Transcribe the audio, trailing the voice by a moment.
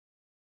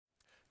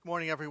Good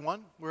morning,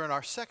 everyone. We're in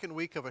our second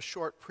week of a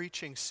short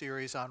preaching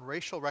series on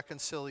racial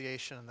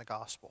reconciliation in the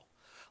gospel.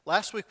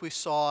 Last week we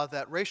saw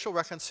that racial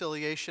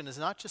reconciliation is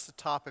not just a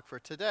topic for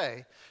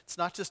today. It's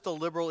not just a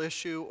liberal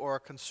issue or a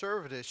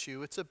conservative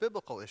issue. It's a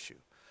biblical issue.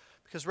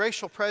 Because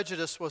racial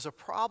prejudice was a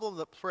problem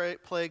that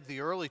plagued the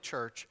early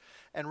church,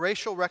 and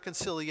racial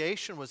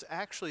reconciliation was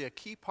actually a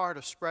key part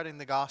of spreading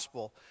the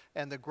gospel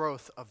and the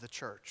growth of the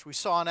church. We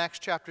saw in Acts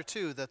chapter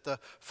 2 that the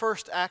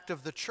first act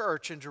of the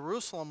church in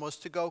Jerusalem was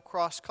to go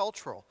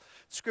cross-cultural.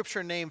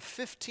 Scripture named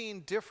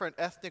 15 different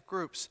ethnic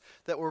groups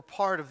that were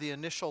part of the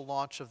initial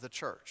launch of the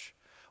church.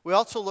 We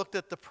also looked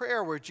at the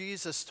prayer where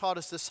Jesus taught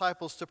his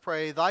disciples to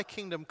pray, "Thy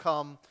kingdom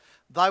come,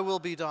 thy will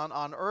be done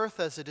on earth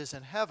as it is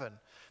in heaven."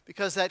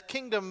 Because that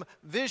kingdom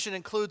vision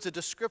includes a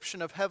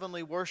description of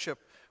heavenly worship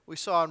we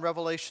saw in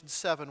Revelation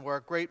 7, where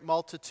a great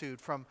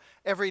multitude from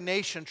every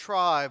nation,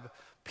 tribe,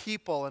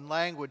 people, and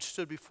language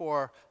stood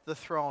before the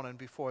throne and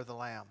before the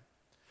Lamb.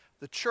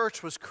 The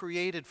church was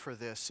created for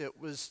this. It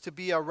was to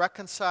be a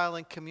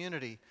reconciling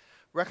community,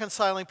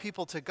 reconciling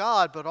people to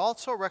God, but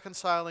also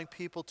reconciling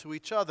people to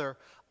each other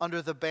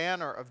under the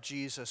banner of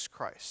Jesus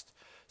Christ.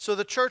 So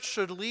the church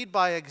should lead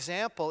by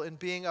example in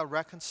being a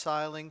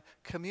reconciling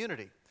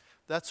community.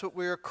 That's what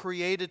we're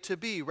created to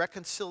be.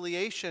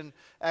 Reconciliation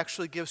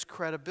actually gives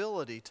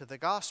credibility to the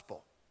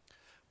gospel.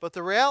 But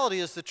the reality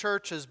is the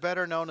church is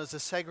better known as a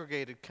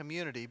segregated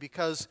community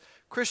because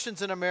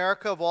Christians in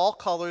America of all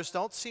colors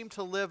don't seem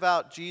to live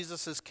out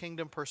Jesus'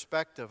 kingdom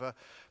perspective. A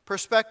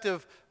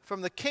perspective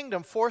from the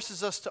kingdom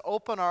forces us to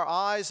open our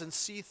eyes and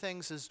see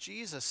things as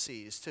Jesus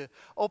sees, to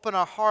open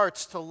our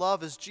hearts to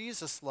love as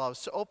Jesus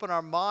loves, to open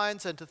our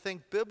minds and to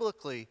think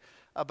biblically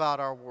about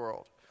our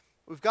world.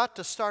 We've got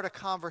to start a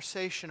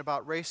conversation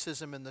about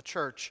racism in the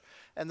church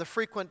and the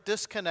frequent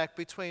disconnect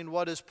between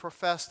what is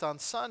professed on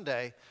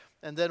Sunday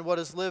and then what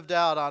is lived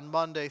out on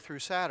Monday through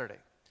Saturday.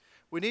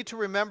 We need to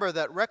remember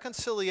that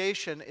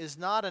reconciliation is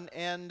not an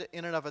end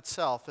in and of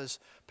itself. As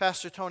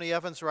Pastor Tony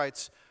Evans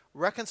writes,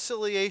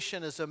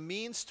 reconciliation is a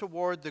means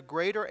toward the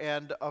greater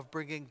end of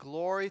bringing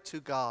glory to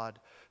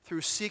God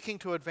through seeking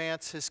to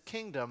advance his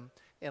kingdom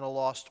in a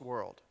lost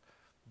world.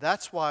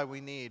 That's why we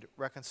need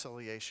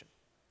reconciliation.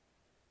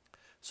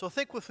 So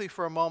think with me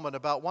for a moment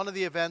about one of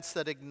the events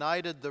that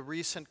ignited the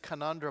recent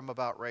conundrum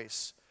about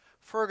race,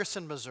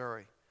 Ferguson,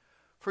 Missouri.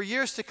 For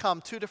years to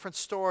come, two different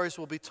stories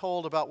will be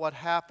told about what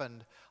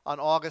happened on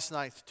August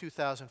 9th,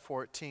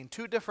 2014.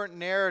 Two different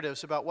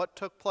narratives about what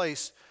took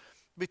place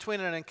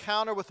between an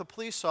encounter with a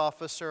police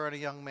officer and a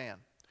young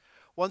man.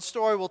 One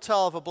story will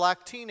tell of a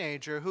black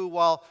teenager who,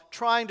 while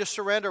trying to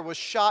surrender, was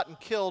shot and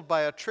killed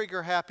by a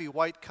trigger-happy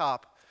white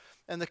cop.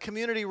 And the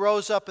community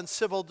rose up in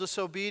civil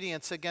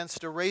disobedience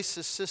against a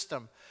racist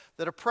system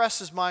that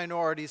oppresses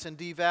minorities and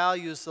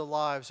devalues the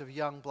lives of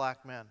young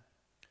black men.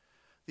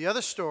 The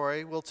other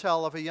story will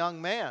tell of a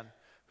young man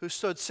who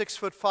stood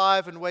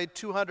 6'5" and weighed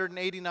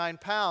 289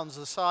 pounds,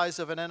 the size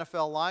of an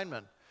NFL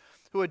lineman,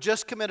 who had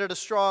just committed a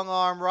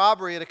strong-arm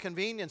robbery at a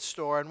convenience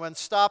store, and when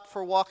stopped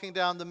for walking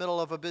down the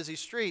middle of a busy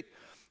street,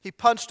 he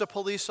punched a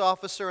police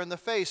officer in the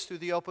face through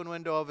the open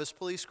window of his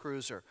police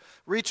cruiser,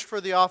 reached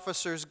for the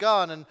officer's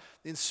gun, and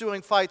the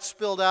ensuing fight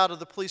spilled out of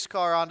the police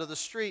car onto the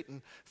street,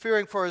 and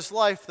fearing for his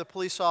life, the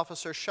police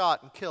officer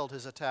shot and killed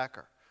his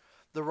attacker.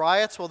 The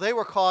riots, well, they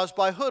were caused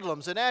by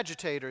hoodlums and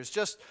agitators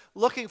just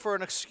looking for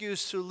an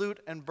excuse to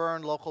loot and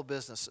burn local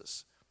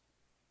businesses.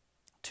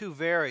 Two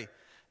very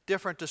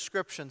different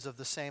descriptions of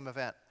the same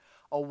event.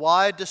 A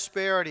wide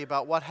disparity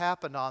about what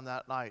happened on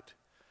that night.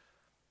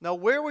 Now,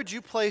 where would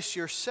you place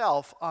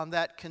yourself on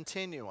that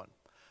continuum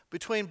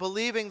between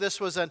believing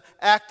this was an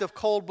act of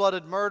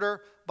cold-blooded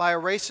murder by a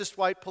racist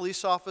white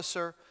police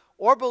officer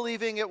or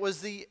believing it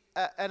was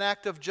an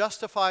act of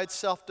justified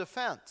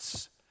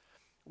self-defense?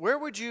 Where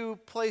would you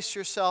place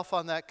yourself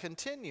on that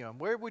continuum?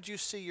 Where would you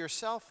see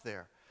yourself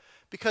there?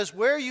 Because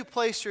where you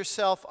place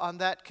yourself on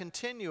that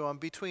continuum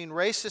between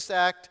racist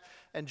act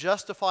and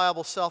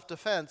justifiable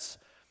self-defense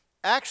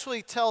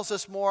actually tells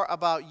us more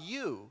about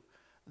you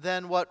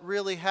than what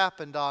really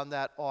happened on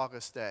that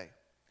August day.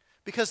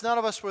 Because none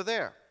of us were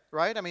there,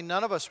 right? I mean,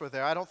 none of us were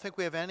there. I don't think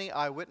we have any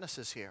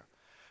eyewitnesses here.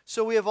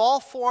 So we have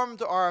all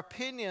formed our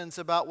opinions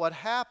about what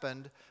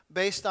happened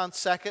based on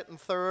second and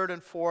third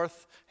and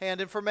fourth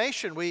hand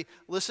information. We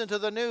listened to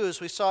the news,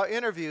 we saw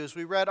interviews,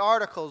 we read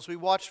articles, we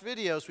watched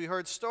videos, we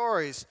heard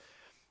stories.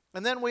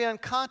 And then we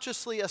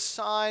unconsciously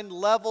assign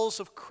levels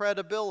of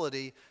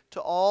credibility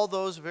to all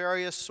those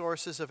various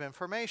sources of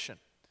information.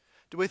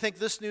 Do we think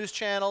this news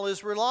channel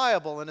is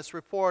reliable in its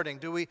reporting?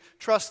 Do we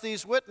trust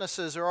these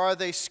witnesses, or are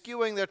they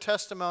skewing their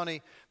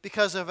testimony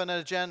because of an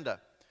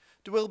agenda?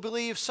 Do we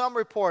believe some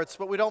reports,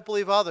 but we don't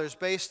believe others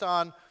based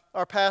on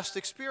our past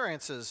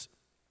experiences,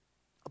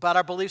 about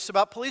our beliefs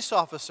about police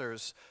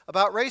officers,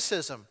 about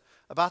racism,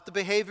 about the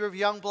behavior of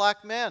young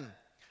black men,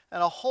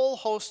 and a whole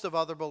host of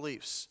other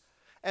beliefs?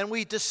 And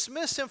we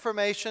dismiss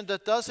information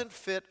that doesn't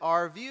fit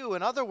our view.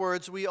 In other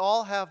words, we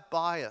all have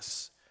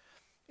bias.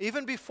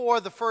 Even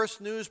before the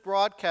first news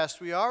broadcast,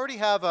 we already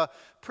have a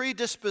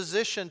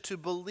predisposition to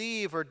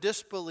believe or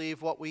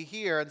disbelieve what we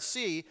hear and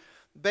see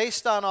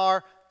based on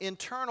our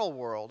internal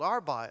world,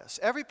 our bias.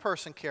 Every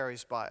person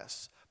carries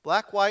bias.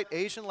 Black, white,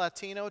 Asian,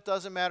 Latino, it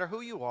doesn't matter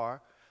who you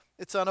are.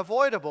 It's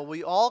unavoidable.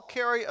 We all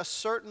carry a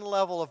certain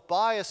level of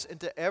bias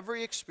into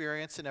every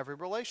experience and every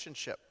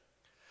relationship.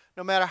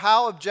 No matter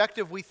how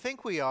objective we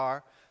think we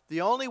are,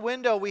 the only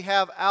window we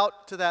have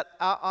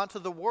onto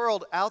the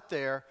world out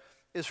there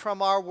is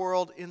from our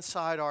world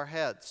inside our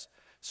heads.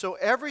 So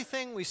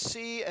everything we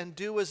see and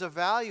do is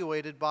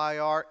evaluated by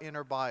our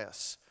inner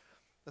bias.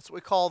 That's what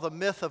we call the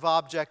myth of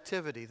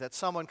objectivity, that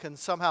someone can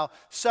somehow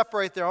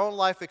separate their own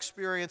life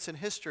experience and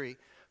history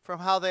from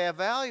how they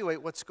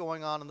evaluate what's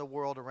going on in the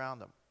world around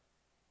them.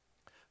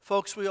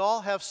 Folks, we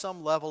all have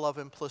some level of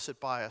implicit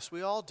bias.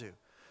 We all do.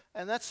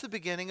 And that's the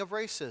beginning of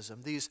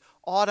racism, these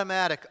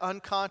automatic,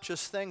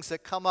 unconscious things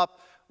that come up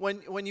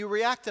when you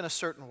react in a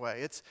certain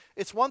way.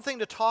 It's one thing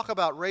to talk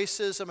about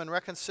racism and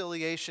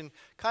reconciliation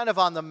kind of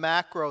on the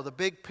macro, the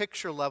big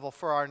picture level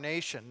for our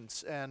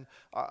nations and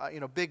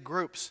big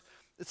groups.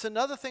 It's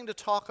another thing to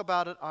talk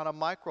about it on a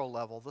micro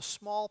level, the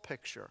small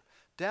picture,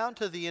 down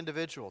to the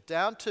individual,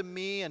 down to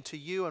me and to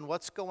you and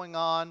what's going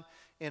on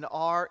in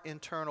our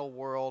internal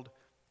world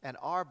and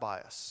our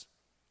bias.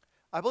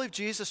 I believe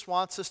Jesus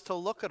wants us to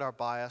look at our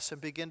bias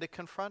and begin to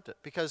confront it,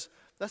 because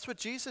that's what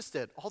Jesus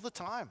did all the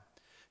time.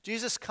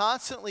 Jesus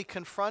constantly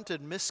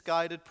confronted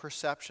misguided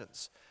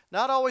perceptions,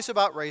 not always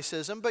about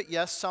racism, but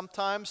yes,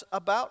 sometimes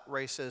about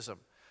racism.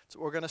 So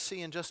we're going to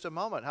see in just a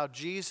moment how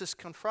Jesus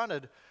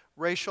confronted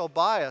racial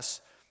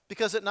bias,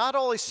 because it not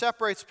only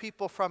separates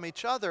people from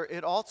each other,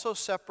 it also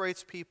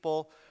separates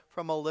people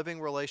from a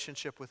living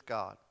relationship with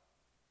God.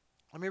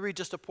 Let me read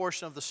just a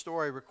portion of the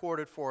story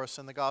recorded for us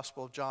in the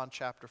Gospel of John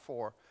chapter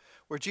 4,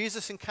 where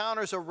Jesus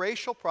encounters a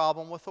racial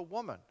problem with a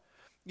woman.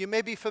 You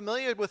may be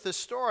familiar with this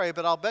story,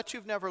 but I'll bet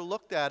you've never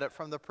looked at it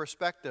from the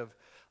perspective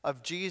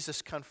of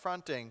Jesus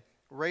confronting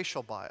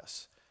racial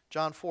bias.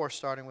 John 4,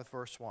 starting with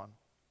verse 1.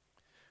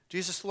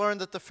 Jesus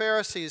learned that the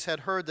Pharisees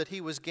had heard that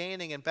he was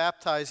gaining and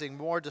baptizing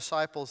more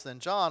disciples than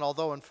John,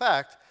 although in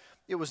fact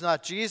it was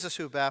not Jesus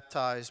who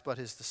baptized, but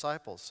his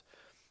disciples.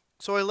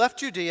 So he left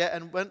Judea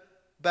and went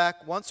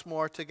back once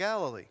more to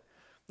Galilee.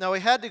 Now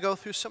he had to go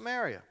through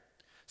Samaria.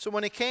 So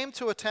when he came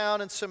to a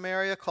town in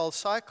Samaria called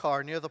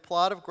Sychar, near the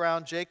plot of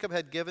ground Jacob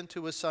had given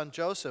to his son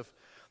Joseph,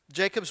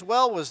 Jacob's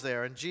well was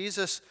there, and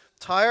Jesus,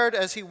 tired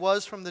as he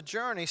was from the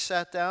journey,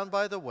 sat down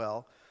by the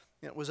well.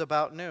 It was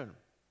about noon.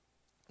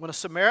 When a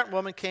Samaritan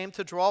woman came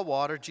to draw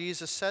water,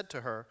 Jesus said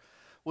to her,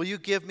 "Will you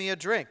give me a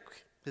drink?"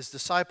 His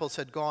disciples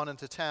had gone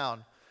into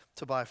town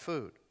to buy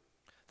food.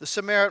 The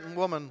Samaritan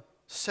woman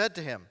said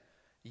to him,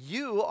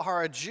 "You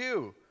are a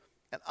Jew,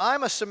 and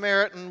I'm a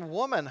Samaritan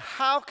woman.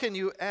 How can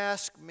you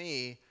ask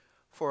me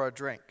for a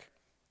drink?"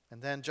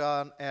 And then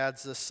John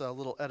adds this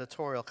little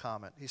editorial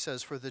comment. He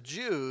says, "For the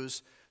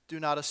Jews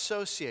do not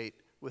associate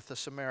with the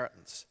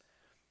Samaritans."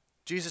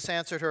 Jesus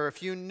answered her,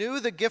 "If you knew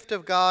the gift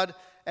of God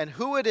and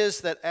who it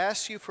is that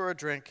asks you for a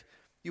drink,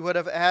 you would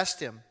have asked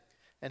him,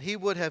 and he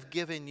would have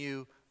given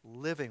you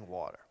living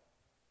water."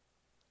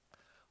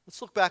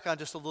 Let's look back on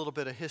just a little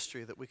bit of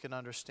history that we can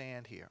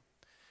understand here.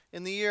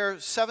 In the year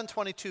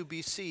 722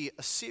 BC,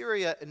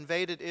 Assyria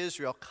invaded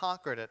Israel,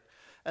 conquered it,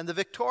 and the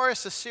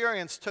victorious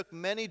Assyrians took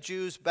many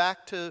Jews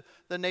back to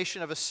the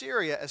nation of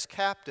Assyria as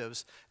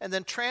captives, and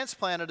then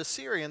transplanted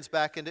Assyrians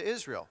back into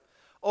Israel.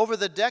 Over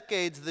the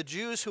decades, the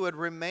Jews who had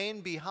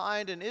remained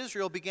behind in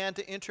Israel began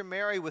to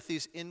intermarry with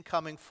these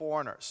incoming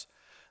foreigners.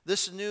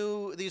 These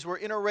were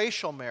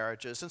interracial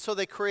marriages, and so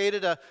they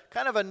created a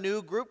kind of a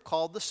new group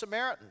called the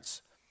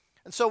Samaritans.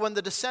 And so when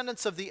the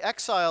descendants of the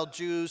exiled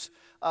Jews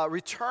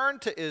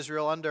returned to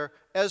Israel under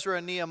Ezra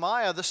and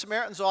Nehemiah, the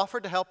Samaritans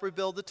offered to help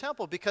rebuild the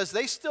temple because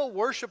they still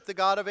worshiped the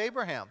God of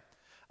Abraham,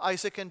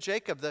 Isaac, and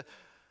Jacob.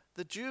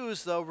 The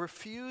Jews, though,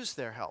 refused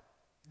their help.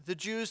 The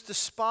Jews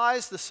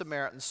despised the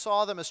Samaritans,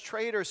 saw them as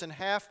traitors and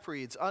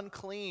half-breeds,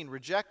 unclean,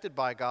 rejected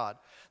by God.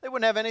 They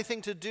wouldn't have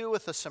anything to do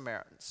with the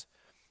Samaritans.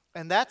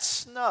 And that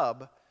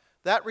snub,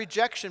 that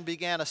rejection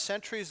began a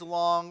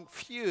centuries-long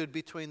feud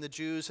between the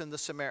Jews and the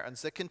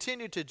Samaritans that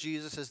continued to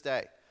Jesus'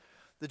 day.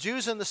 The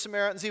Jews and the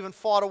Samaritans even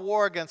fought a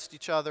war against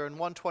each other in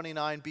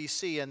 129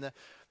 BC, and the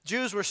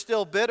Jews were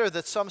still bitter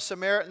that some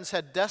Samaritans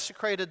had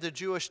desecrated the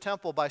Jewish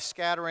temple by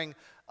scattering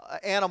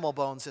animal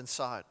bones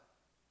inside.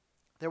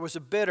 There was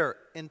a bitter,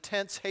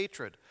 intense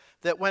hatred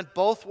that went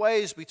both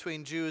ways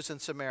between Jews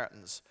and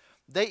Samaritans.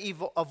 They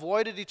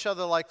avoided each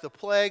other like the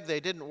plague. They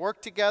didn't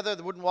work together.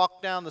 They wouldn't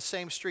walk down the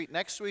same street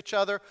next to each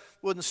other,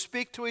 wouldn't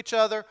speak to each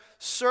other,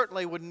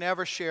 certainly would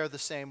never share the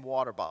same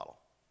water bottle.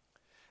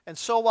 And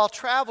so while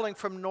traveling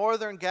from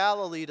northern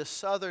Galilee to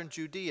southern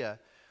Judea,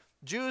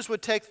 Jews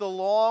would take the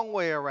long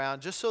way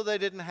around just so they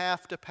didn't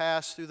have to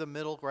pass through the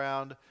middle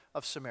ground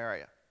of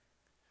Samaria.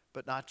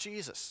 But not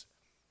Jesus.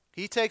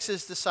 He takes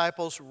his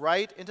disciples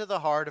right into the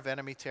heart of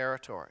enemy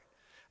territory.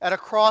 At a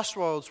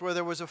crossroads where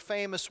there was a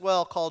famous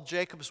well called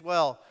Jacob's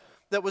Well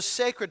that was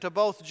sacred to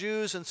both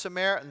Jews and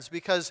Samaritans,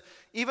 because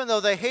even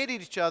though they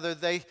hated each other,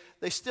 they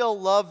still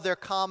loved their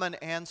common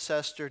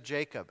ancestor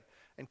Jacob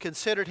and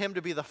considered him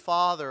to be the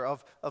father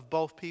of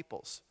both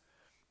peoples.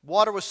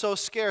 Water was so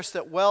scarce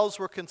that wells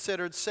were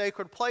considered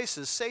sacred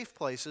places, safe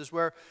places,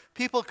 where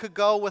people could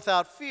go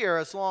without fear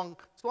as long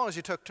as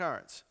you took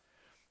turns.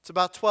 It's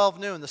about 12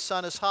 noon. The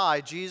sun is high.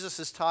 Jesus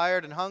is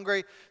tired and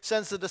hungry,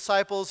 sends the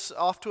disciples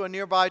off to a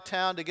nearby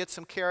town to get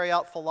some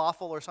carry-out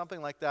falafel or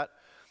something like that.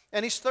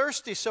 And he's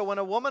thirsty, so when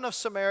a woman of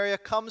Samaria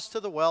comes to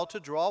the well to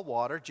draw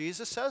water,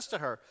 Jesus says to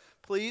her,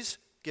 "Please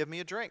give me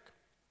a drink."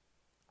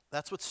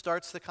 That's what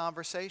starts the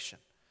conversation.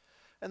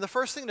 And the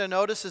first thing to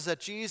notice is that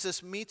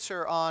Jesus meets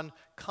her on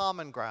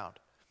common ground.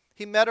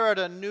 He met her at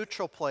a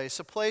neutral place,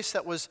 a place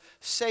that was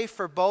safe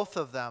for both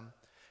of them.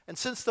 And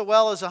since the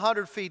well is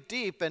 100 feet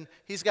deep and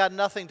he's got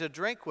nothing to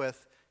drink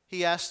with,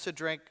 he asks to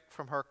drink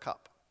from her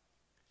cup.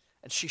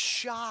 And she's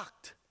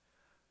shocked.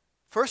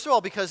 First of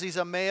all, because he's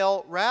a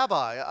male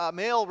rabbi. A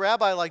male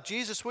rabbi like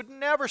Jesus would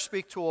never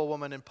speak to a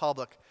woman in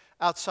public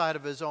outside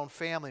of his own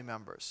family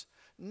members.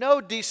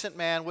 No decent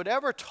man would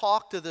ever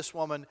talk to this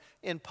woman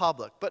in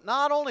public. But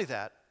not only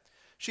that,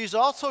 she's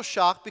also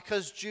shocked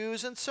because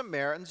Jews and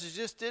Samaritans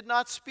just did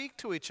not speak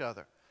to each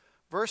other.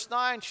 Verse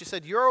 9, she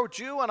said, "You're a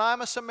Jew and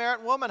I'm a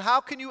Samaritan woman. How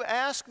can you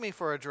ask me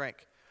for a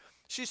drink?"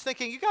 She's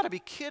thinking, you got to be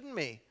kidding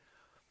me.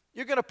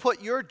 You're going to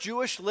put your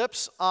Jewish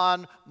lips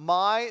on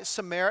my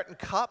Samaritan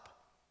cup?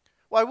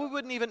 Why, we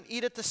wouldn't even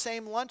eat at the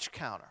same lunch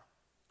counter.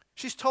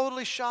 She's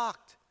totally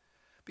shocked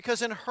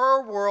because in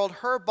her world,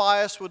 her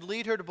bias would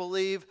lead her to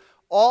believe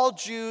all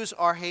Jews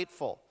are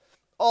hateful.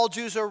 All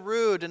Jews are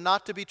rude and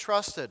not to be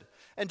trusted.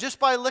 And just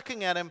by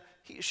looking at him,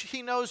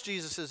 he knows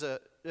Jesus is a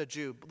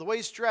Jew. The way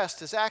he's dressed,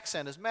 his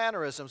accent, his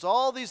mannerisms,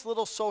 all these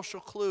little social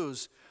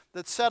clues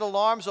that set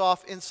alarms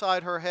off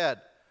inside her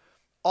head.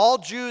 All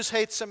Jews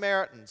hate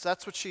Samaritans.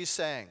 That's what she's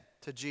saying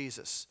to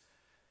Jesus.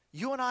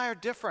 You and I are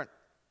different.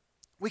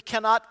 We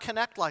cannot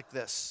connect like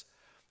this.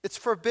 It's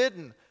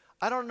forbidden.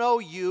 I don't know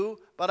you,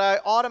 but I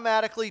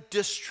automatically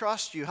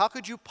distrust you. How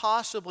could you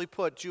possibly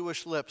put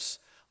Jewish lips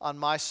on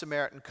my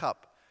Samaritan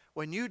cup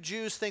when you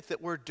Jews think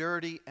that we're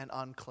dirty and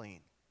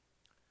unclean?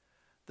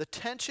 The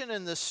tension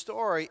in this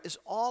story is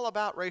all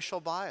about racial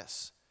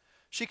bias.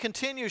 She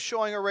continues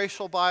showing her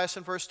racial bias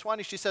in verse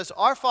 20. She says,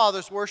 "Our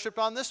fathers worshipped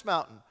on this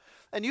mountain,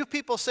 and you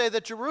people say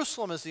that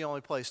Jerusalem is the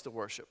only place to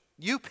worship."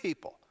 You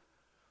people.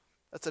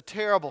 That's a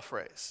terrible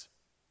phrase.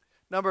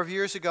 A number of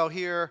years ago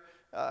here,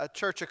 a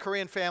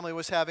Korean family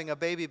was having a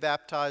baby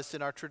baptized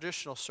in our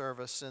traditional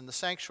service in the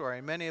sanctuary.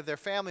 And many of their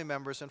family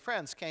members and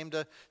friends came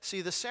to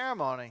see the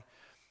ceremony.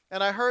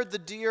 And I heard the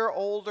dear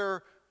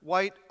older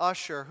white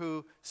usher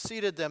who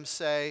seated them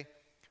say,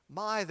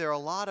 "My, there are a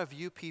lot of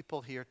you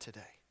people here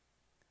today."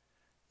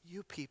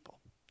 You people.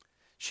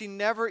 She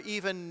never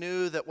even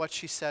knew that what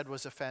she said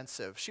was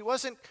offensive. She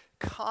wasn't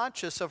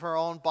conscious of her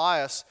own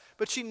bias,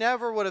 but she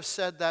never would have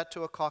said that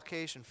to a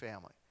Caucasian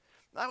family.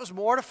 I was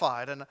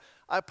mortified, and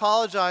I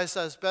apologized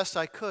as best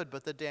I could,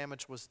 but the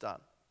damage was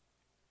done.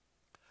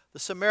 The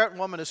Samaritan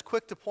woman is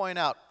quick to point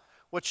out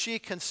what she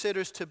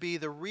considers to be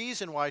the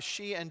reason why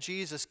she and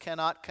Jesus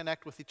cannot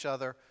connect with each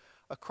other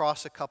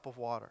across a cup of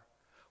water.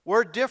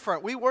 We're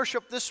different. We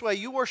worship this way.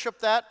 You worship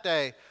that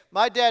day.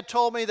 My dad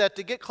told me that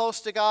to get close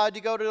to God,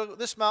 you go to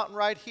this mountain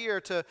right here,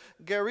 to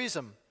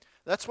Gerizim.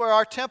 That's where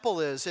our temple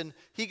is, and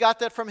he got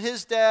that from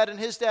his dad and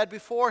his dad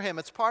before him.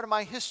 It's part of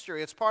my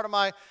history. It's part of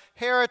my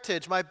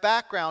heritage, my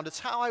background. It's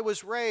how I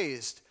was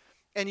raised.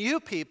 And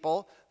you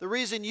people, the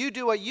reason you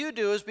do what you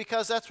do is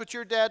because that's what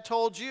your dad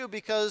told you,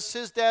 because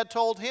his dad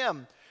told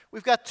him.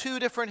 We've got two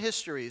different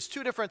histories,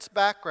 two different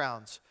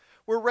backgrounds.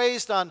 We're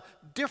raised on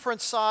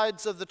different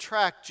sides of the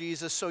track,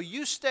 Jesus, so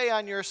you stay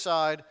on your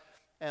side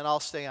and I'll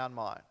stay on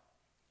mine.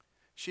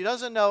 She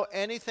doesn't know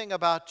anything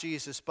about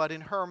Jesus, but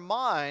in her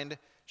mind,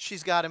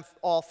 she's got him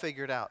all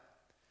figured out.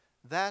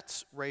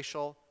 That's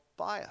racial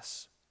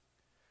bias.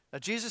 Now,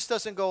 Jesus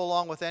doesn't go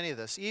along with any of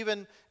this.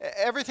 Even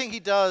everything he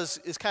does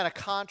is kind of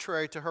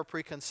contrary to her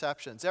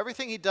preconceptions.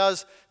 Everything he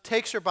does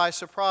takes her by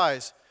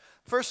surprise.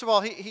 First of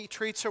all, he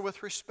treats her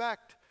with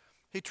respect.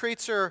 He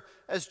treats her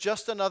as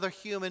just another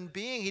human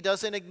being. He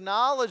doesn't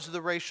acknowledge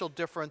the racial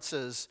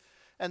differences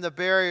and the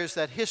barriers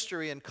that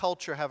history and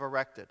culture have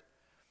erected.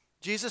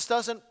 Jesus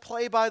doesn't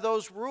play by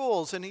those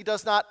rules, and he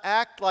does not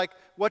act like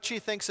what she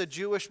thinks a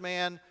Jewish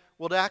man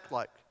would act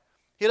like.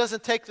 He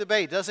doesn't take the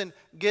bait, doesn't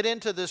get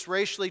into this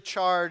racially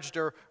charged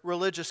or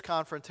religious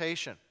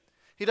confrontation.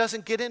 He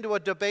doesn't get into a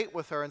debate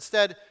with her.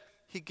 Instead,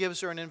 he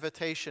gives her an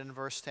invitation in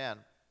verse 10.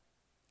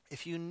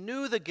 If you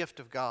knew the gift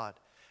of God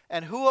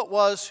and who it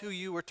was who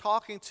you were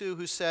talking to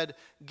who said,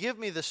 "Give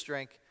me this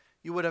drink,"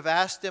 you would have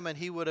asked him and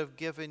he would have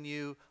given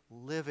you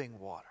living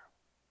water.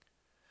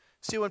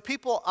 See, when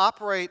people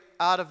operate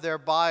out of their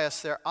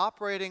bias, they're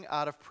operating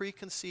out of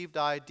preconceived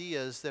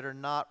ideas that are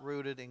not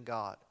rooted in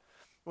God.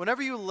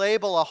 Whenever you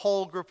label a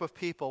whole group of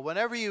people,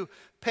 whenever you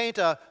paint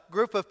a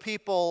group of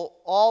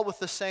people all with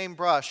the same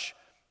brush,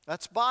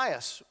 that's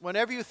bias.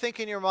 Whenever you think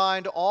in your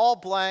mind all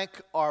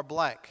blank are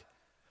blank,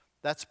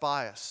 that's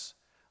bias.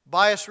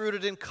 Bias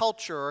rooted in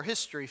culture or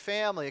history,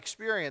 family,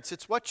 experience.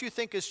 It's what you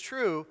think is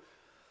true,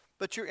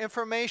 but your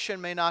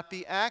information may not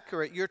be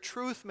accurate. Your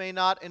truth may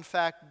not, in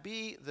fact,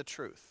 be the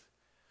truth.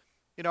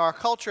 You know, our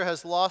culture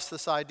has lost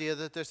this idea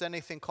that there's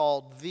anything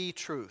called the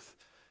truth,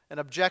 an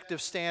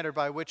objective standard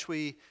by which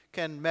we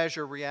can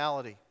measure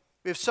reality.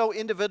 We have so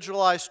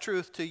individualized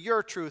truth to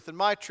your truth and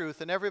my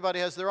truth, and everybody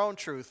has their own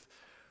truth.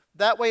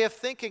 That way of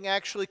thinking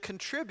actually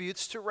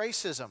contributes to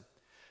racism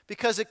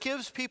because it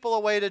gives people a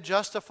way to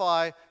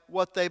justify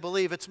what they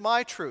believe. It's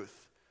my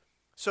truth.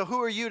 So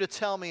who are you to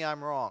tell me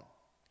I'm wrong?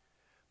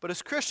 But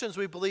as Christians,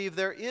 we believe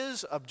there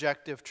is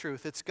objective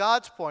truth. It's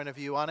God's point of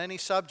view on any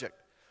subject.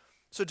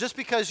 So just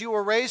because you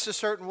were raised a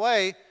certain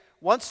way,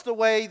 once the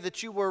way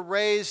that you were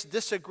raised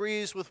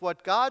disagrees with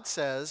what God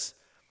says,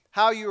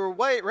 how you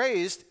were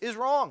raised is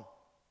wrong.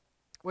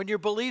 When your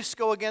beliefs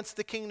go against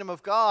the kingdom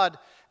of God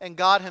and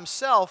God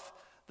himself,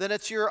 then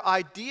it's your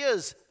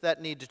ideas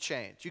that need to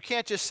change. You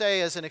can't just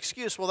say as an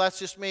excuse, well, that's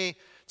just me,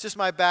 it's just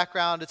my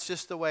background, it's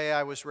just the way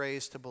I was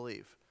raised to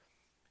believe.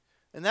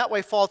 And that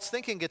way, false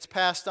thinking gets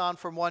passed on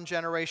from one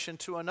generation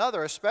to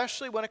another,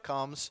 especially when it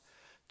comes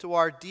to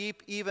our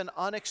deep, even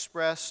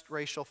unexpressed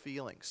racial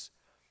feelings.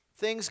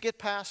 Things get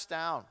passed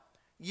down.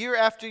 Year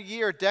after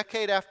year,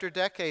 decade after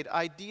decade,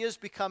 ideas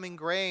become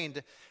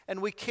ingrained,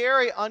 and we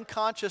carry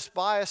unconscious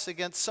bias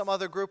against some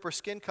other group or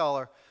skin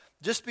color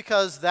just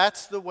because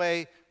that's the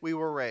way we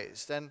were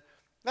raised. And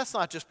that's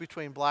not just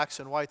between blacks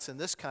and whites in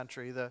this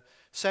country. The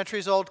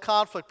centuries-old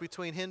conflict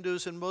between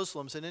Hindus and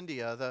Muslims in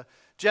India, the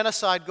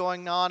genocide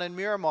going on in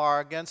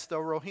Myanmar against the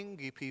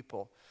Rohingya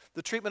people,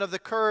 the treatment of the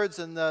Kurds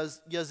and the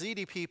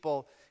Yazidi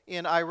people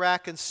in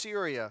Iraq and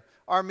Syria,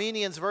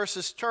 Armenians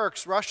versus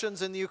Turks,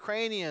 Russians and the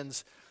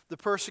Ukrainians, the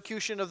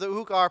persecution of the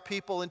Uyghur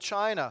people in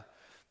China,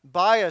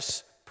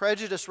 bias,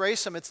 prejudice,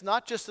 racism. It's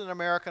not just an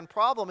American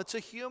problem, it's a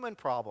human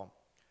problem.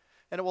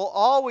 And it will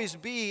always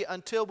be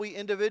until we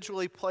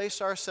individually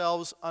place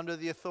ourselves under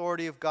the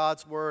authority of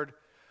God's word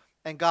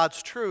and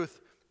God's truth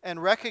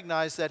and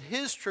recognize that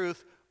his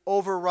truth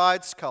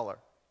overrides color,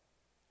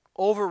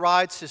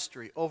 overrides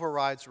history,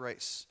 overrides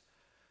race.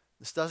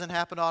 This doesn't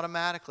happen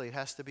automatically. It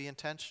has to be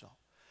intentional.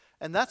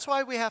 And that's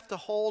why we have to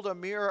hold a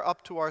mirror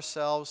up to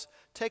ourselves,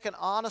 take an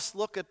honest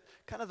look at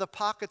kind of the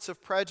pockets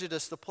of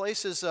prejudice, the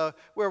places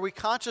where we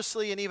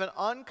consciously and even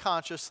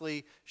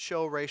unconsciously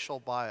show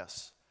racial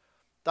bias.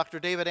 Dr.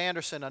 David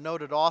Anderson, a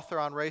noted author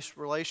on race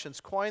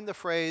relations, coined the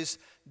phrase,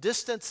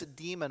 distance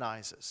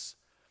demonizes.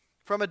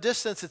 From a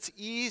distance, it's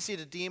easy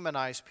to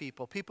demonize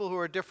people who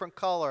are a different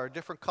color, a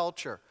different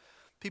culture,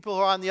 people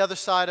who are on the other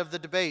side of the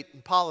debate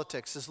in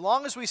politics. As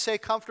long as we stay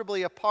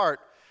comfortably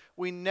apart,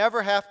 we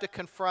never have to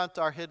confront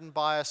our hidden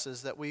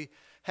biases that we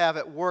have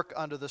at work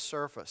under the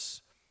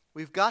surface.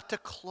 We've got to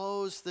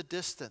close the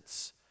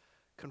distance,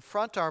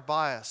 confront our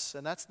bias,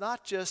 and that's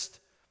not just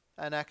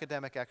an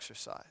academic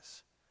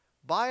exercise.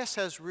 Bias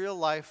has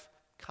real-life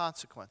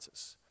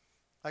consequences.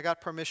 I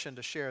got permission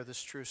to share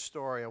this true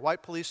story. A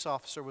white police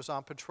officer was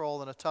on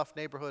patrol in a tough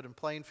neighborhood in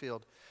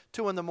Plainfield.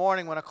 2 a.m.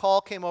 when a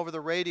call came over the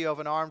radio of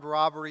an armed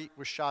robbery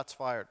with shots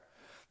fired.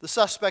 The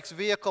suspect's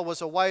vehicle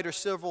was a white or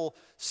silver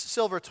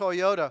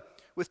Toyota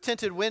with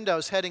tinted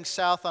windows heading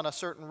south on a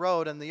certain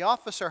road, and the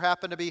officer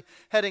happened to be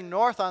heading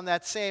north on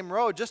that same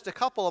road just a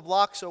couple of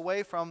blocks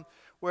away from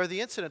where the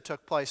incident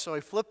took place. So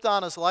he flipped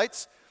on his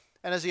lights,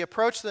 and as he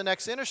approached the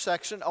next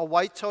intersection, a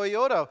white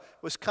Toyota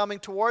was coming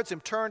towards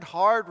him, turned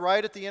hard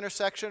right at the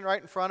intersection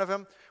right in front of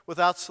him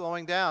without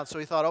slowing down. So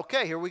he thought,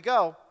 okay, here we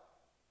go.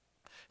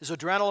 His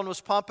adrenaline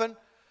was pumping.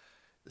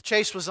 The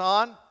chase was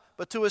on.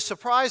 But to his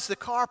surprise, the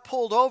car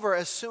pulled over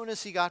as soon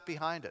as he got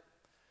behind it.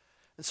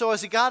 And so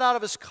as he got out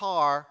of his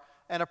car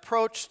and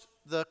approached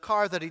the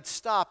car that he'd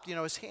stopped,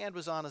 his hand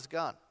was on his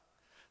gun.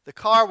 The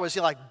car was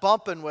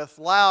bumping with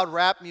loud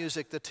rap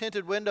music. The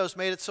tinted windows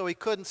made it so he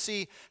couldn't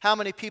see how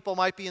many people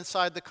might be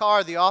inside the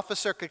car. The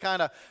officer could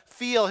kind of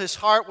feel his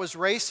heart was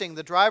racing.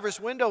 The driver's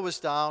window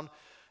was down,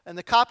 and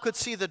the cop could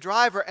see the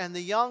driver, and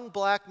the young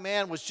black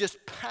man was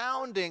just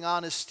pounding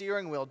on his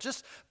steering wheel,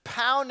 just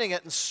pounding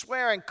it and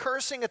swearing,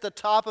 cursing at the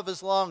top of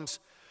his lungs,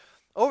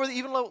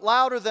 even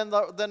louder than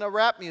the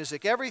rap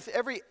music.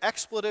 Every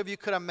expletive you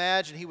could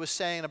imagine he was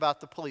saying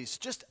about the police,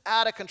 just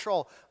out of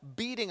control,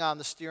 beating on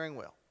the steering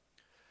wheel.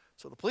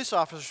 So the police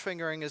officer's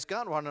fingering his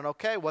gun, wondering,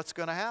 okay, what's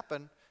going to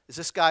happen? Is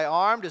this guy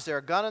armed? Is there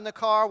a gun in the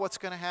car? What's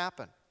going to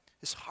happen?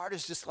 His heart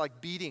is just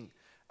beating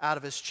out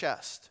of his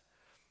chest.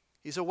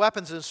 He's a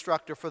weapons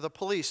instructor for the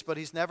police, but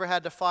he's never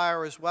had to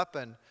fire his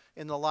weapon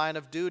in the line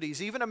of duty.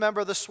 He's even a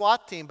member of the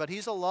SWAT team, but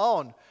he's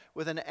alone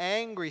with an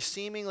angry,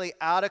 seemingly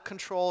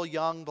out-of-control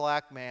young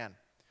black man.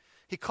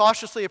 He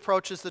cautiously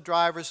approaches the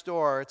driver's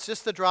door. It's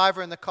just the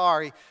driver in the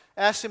car. He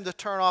asks him to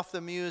turn off the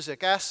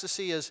music, asks to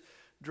see his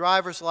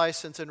driver's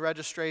license and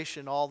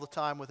registration all the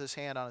time with his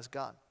hand on his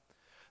gun.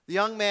 The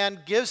young man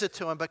gives it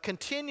to him, but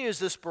continues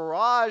this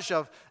barrage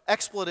of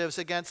expletives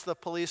against the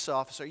police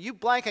officer. You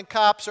blanking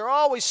cops are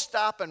always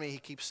stopping me, he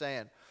keeps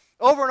saying.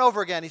 Over and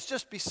over again, he's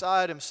just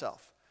beside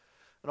himself.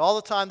 And all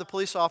the time, the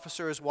police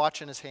officer is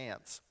watching his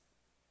hands,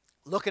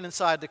 looking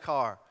inside the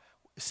car,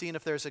 seeing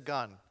if there's a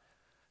gun,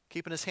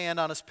 keeping his hand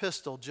on his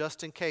pistol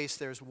just in case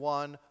there's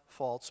one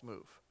false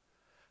move.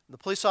 The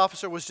police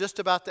officer was just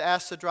about to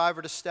ask the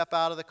driver to step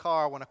out of the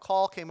car when a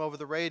call came over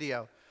the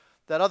radio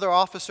that other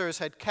officers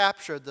had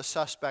captured the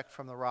suspect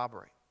from the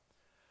robbery.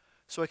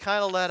 So he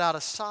kind of let out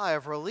a sigh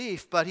of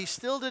relief, but he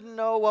still didn't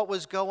know what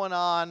was going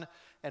on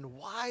and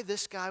why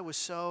this guy was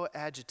so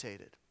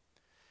agitated.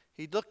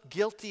 He looked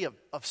guilty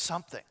of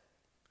something.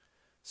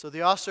 So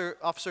the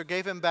officer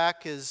gave him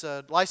back his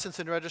license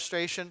and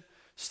registration,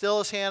 still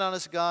his hand on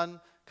his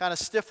gun, kind of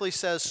stiffly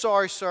says,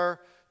 "Sorry, sir.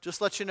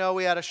 Just let you know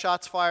we had a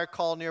shots fired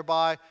call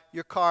nearby.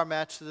 Your car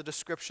matched the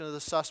description of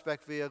the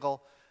suspect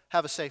vehicle.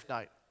 Have a safe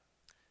night."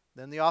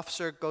 Then the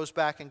officer goes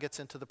back and gets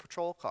into the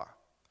patrol car.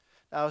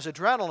 Now his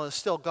adrenaline is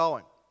still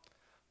going.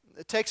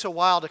 It takes a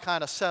while to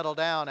kind of settle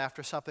down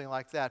after something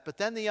like that. But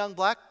then the young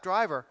black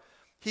driver,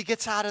 he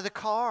gets out of the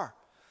car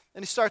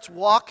and he starts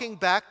walking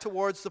back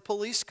towards the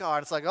police car.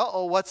 And it's like,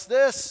 uh-oh, what's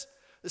this?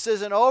 This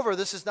isn't over.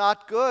 This is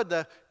not good.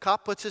 The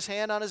cop puts his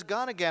hand on his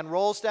gun again,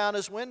 rolls down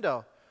his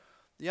window.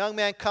 The young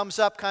man comes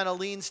up, kind of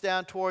leans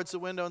down towards the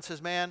window and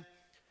says, "Man,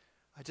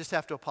 I just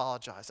have to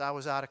apologize. I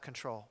was out of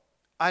control.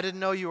 I didn't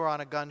know you were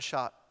on a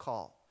gunshot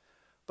call.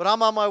 But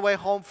I'm on my way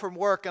home from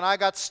work, and I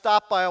got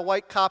stopped by a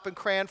white cop in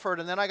Cranford,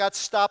 and then I got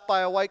stopped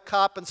by a white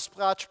cop in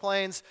Scotch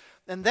Plains,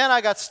 and then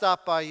I got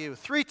stopped by you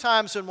 3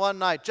 times in one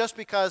night just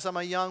because I'm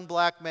a young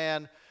black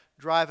man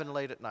driving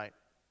late at night.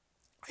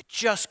 I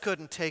just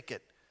couldn't take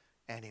it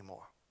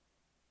anymore."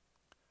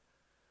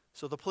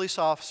 So the police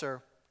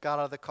officer got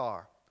out of the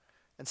car,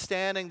 and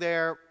standing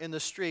there in the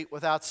street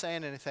without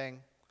saying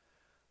anything,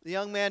 the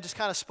young man just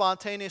kind of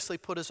spontaneously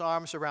put his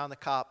arms around the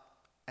cop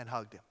and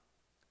hugged him.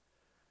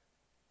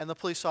 And the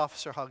police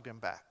officer hugged him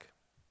back.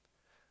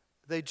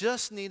 They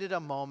just needed a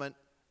moment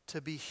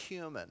to be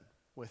human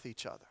with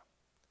each other.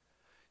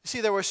 You see,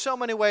 there were so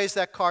many ways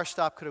that car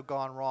stop could have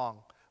gone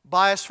wrong.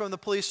 Bias from the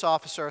police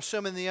officer,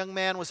 assuming the young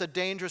man was a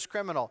dangerous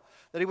criminal,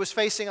 that he was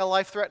facing a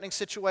life-threatening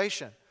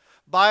situation.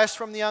 Bias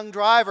from the young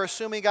driver,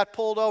 assuming he got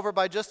pulled over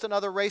by just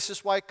another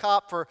racist white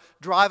cop for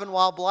driving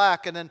while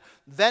black and then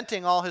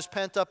venting all his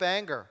pent-up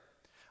anger.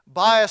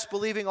 Bias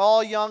believing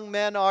all young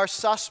men are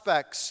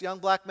suspects, young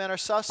black men are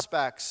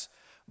suspects.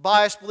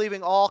 Bias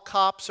believing all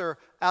cops are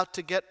out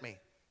to get me.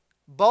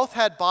 Both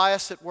had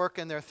bias at work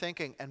in their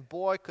thinking, and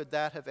boy, could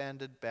that have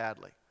ended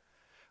badly.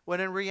 When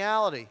in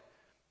reality,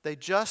 they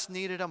just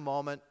needed a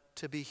moment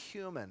to be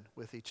human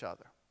with each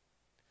other.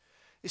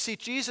 You see,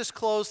 Jesus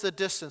closed the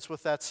distance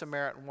with that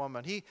Samaritan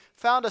woman. He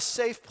found a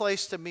safe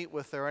place to meet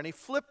with her, and he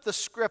flipped the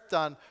script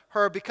on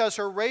her because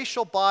her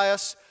racial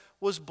bias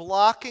was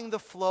blocking the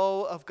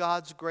flow of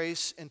God's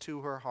grace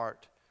into her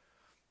heart.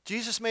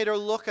 Jesus made her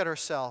look at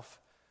herself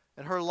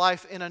and her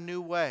life in a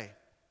new way.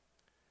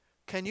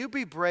 Can you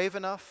be brave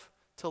enough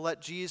to let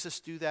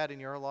Jesus do that in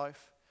your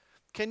life?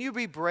 Can you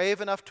be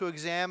brave enough to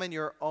examine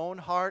your own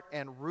heart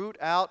and root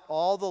out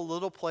all the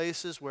little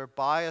places where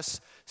bias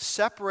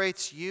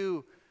separates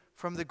you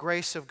from the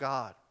grace of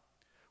God,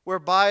 where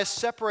bias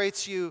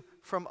separates you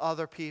from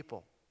other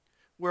people,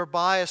 where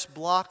bias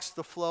blocks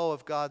the flow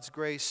of God's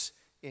grace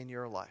in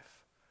your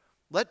life?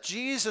 Let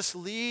Jesus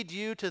lead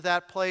you to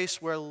that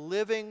place where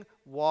living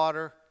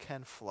water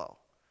can flow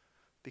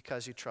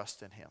because you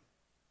trust in him.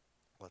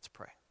 Let's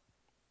pray.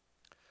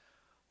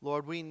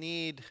 Lord, we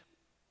need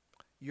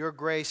your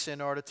grace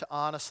in order to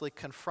honestly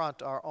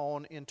confront our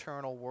own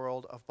internal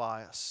world of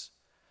bias.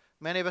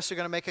 Many of us are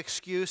going to make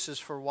excuses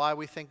for why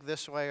we think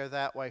this way or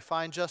that way,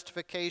 find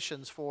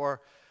justifications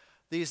for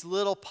these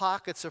little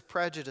pockets of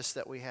prejudice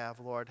that we have,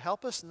 Lord.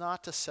 Help us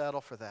not to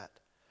settle for that.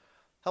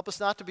 Help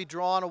us not to be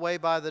drawn away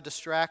by the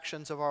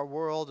distractions of our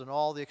world and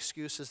all the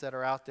excuses that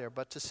are out there,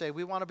 but to say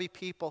we want to be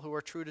people who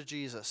are true to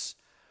Jesus.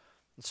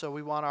 And so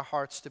we want our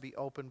hearts to be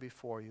open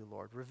before you,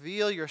 Lord.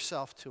 Reveal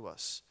yourself to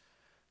us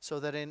so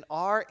that in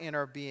our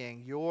inner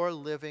being, your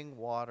living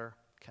water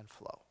can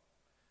flow.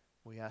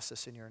 We ask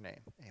this in your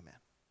name. Amen.